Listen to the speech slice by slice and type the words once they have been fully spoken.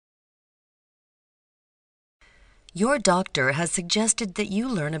Your doctor has suggested that you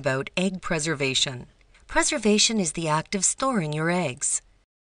learn about egg preservation. Preservation is the act of storing your eggs.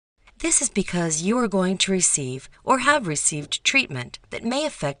 This is because you are going to receive or have received treatment that may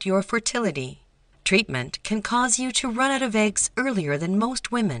affect your fertility. Treatment can cause you to run out of eggs earlier than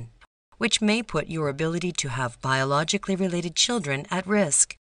most women, which may put your ability to have biologically related children at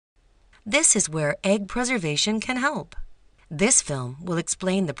risk. This is where egg preservation can help. This film will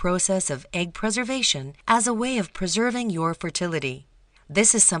explain the process of egg preservation as a way of preserving your fertility.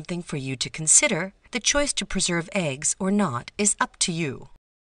 This is something for you to consider. The choice to preserve eggs or not is up to you.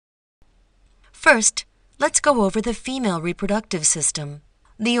 First, let's go over the female reproductive system.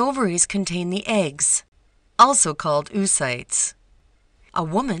 The ovaries contain the eggs, also called oocytes. A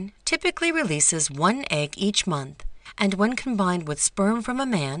woman typically releases one egg each month, and when combined with sperm from a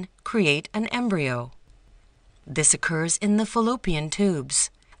man, create an embryo. This occurs in the fallopian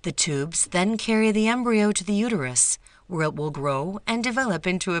tubes. The tubes then carry the embryo to the uterus, where it will grow and develop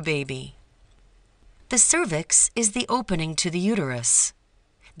into a baby. The cervix is the opening to the uterus.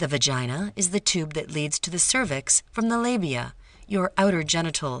 The vagina is the tube that leads to the cervix from the labia, your outer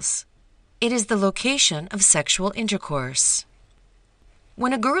genitals. It is the location of sexual intercourse.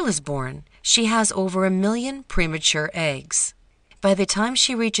 When a girl is born, she has over 1 million premature eggs. By the time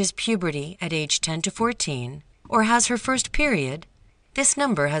she reaches puberty at age 10 to 14, or has her first period, this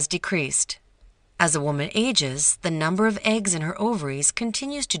number has decreased. As a woman ages, the number of eggs in her ovaries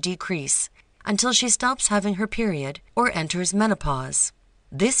continues to decrease until she stops having her period or enters menopause.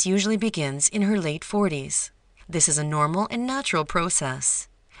 This usually begins in her late 40s. This is a normal and natural process.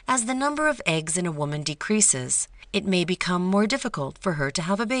 As the number of eggs in a woman decreases, it may become more difficult for her to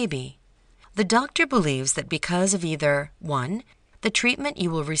have a baby. The doctor believes that because of either 1. The treatment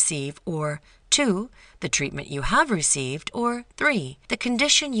you will receive, or 2. The treatment you have received, or 3. The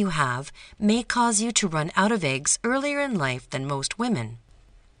condition you have may cause you to run out of eggs earlier in life than most women.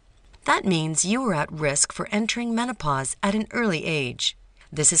 That means you are at risk for entering menopause at an early age.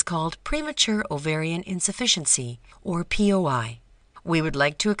 This is called Premature Ovarian Insufficiency, or POI. We would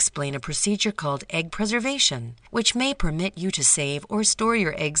like to explain a procedure called egg preservation, which may permit you to save or store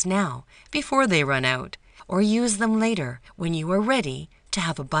your eggs now before they run out, or use them later when you are ready to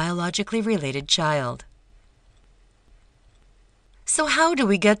have a biologically related child. So how do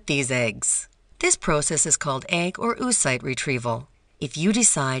we get these eggs? This process is called egg or oocyte retrieval. If you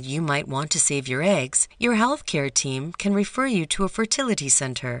decide you might want to save your eggs, your healthcare team can refer you to a fertility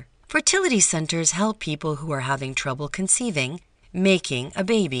center. Fertility centers help people who are having trouble conceiving, making a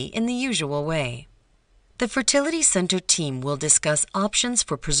baby in the usual way. The fertility center team will discuss options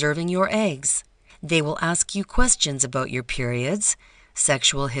for preserving your eggs. They will ask you questions about your periods,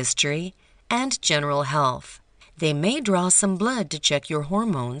 sexual history, and general health. They may draw some blood to check your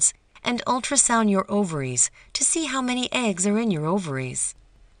hormones and ultrasound your ovaries to see how many eggs are in your ovaries.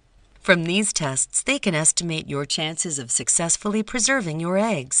 From these tests, they can estimate your chances of successfully preserving your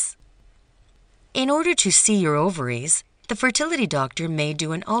eggs. In order to see your ovaries, the fertility doctor may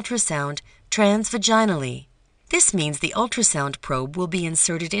do an ultrasound transvaginally. This means the ultrasound probe will be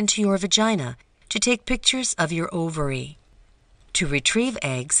inserted into your vagina to take pictures of your ovary. To retrieve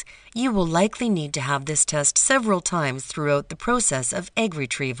eggs, you will likely need to have this test several times throughout the process of egg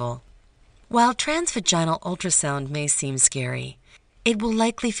retrieval. While transvaginal ultrasound may seem scary, it will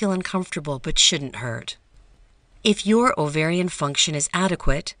likely feel uncomfortable but shouldn't hurt. If your ovarian function is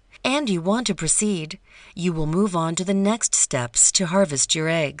adequate and you want to proceed, you will move on to the next steps to harvest your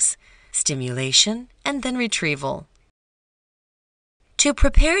eggs: stimulation and then retrieval. To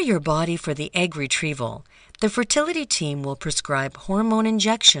prepare your body for the egg retrieval, the fertility team will prescribe hormone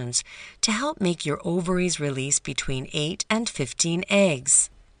injections to help make your ovaries release between 8 and 15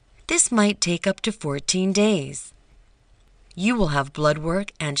 eggs. This might take up to 14 days. You will have blood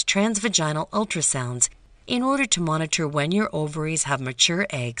work and transvaginal ultrasounds in order to monitor when your ovaries have mature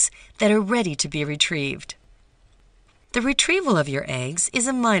eggs that are ready to be retrieved. The retrieval of your eggs is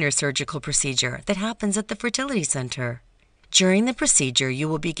a minor surgical procedure that happens at the fertility center. During the procedure, you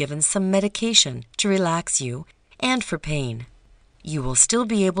will be given some medication to relax you and for pain. You will still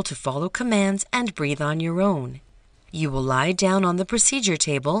be able to follow commands and breathe on your own. You will lie down on the procedure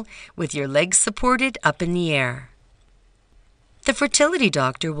table with your legs supported up in the air. The fertility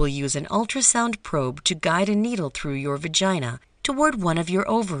doctor will use an ultrasound probe to guide a needle through your vagina toward one of your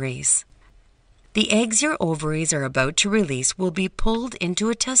ovaries. The eggs your ovaries are about to release will be pulled into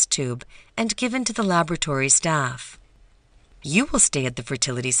a test tube and given to the laboratory staff. You will stay at the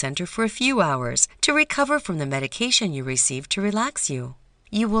fertility center for a few hours to recover from the medication you received to relax you.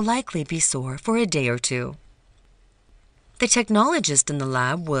 You will likely be sore for a day or two. The technologist in the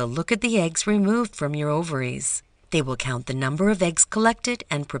lab will look at the eggs removed from your ovaries. They will count the number of eggs collected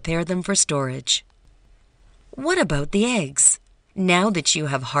and prepare them for storage. What about the eggs? Now that you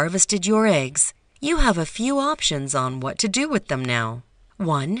have harvested your eggs, you have a few options on what to do with them now.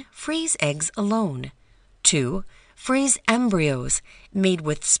 1. Freeze eggs alone. 2. Freeze embryos made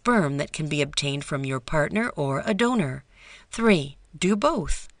with sperm that can be obtained from your partner or a donor. 3. Do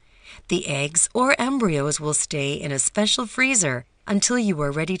both. The eggs or embryos will stay in a special freezer until you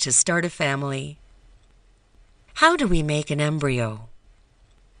are ready to start a family. How do we make an embryo?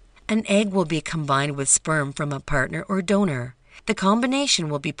 An egg will be combined with sperm from a partner or donor. The combination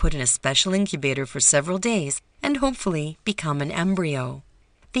will be put in a special incubator for several days and hopefully become an embryo.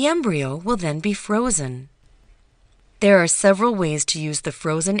 The embryo will then be frozen. There are several ways to use the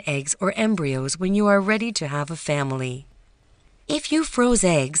frozen eggs or embryos when you are ready to have a family. If you froze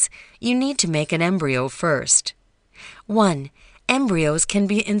eggs, you need to make an embryo first. 1. Embryos can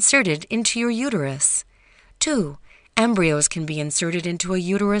be inserted into your uterus. 2. Embryos can be inserted into a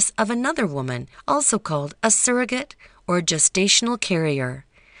uterus of another woman, also called a surrogate or gestational carrier.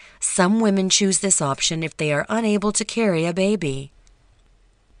 Some women choose this option if they are unable to carry a baby.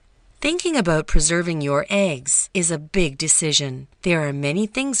 Thinking about preserving your eggs is a big decision. There are many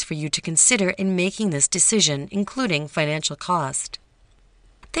things for you to consider in making this decision, including financial cost.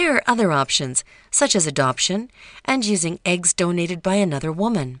 There are other options, such as adoption and using eggs donated by another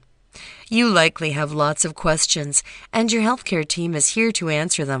woman. You likely have lots of questions, and your healthcare team is here to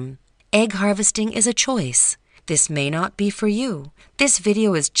answer them. Egg harvesting is a choice. This may not be for you. This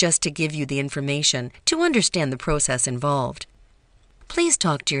video is just to give you the information to understand the process involved. Please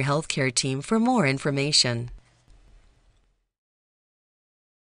talk to your healthcare team for more information.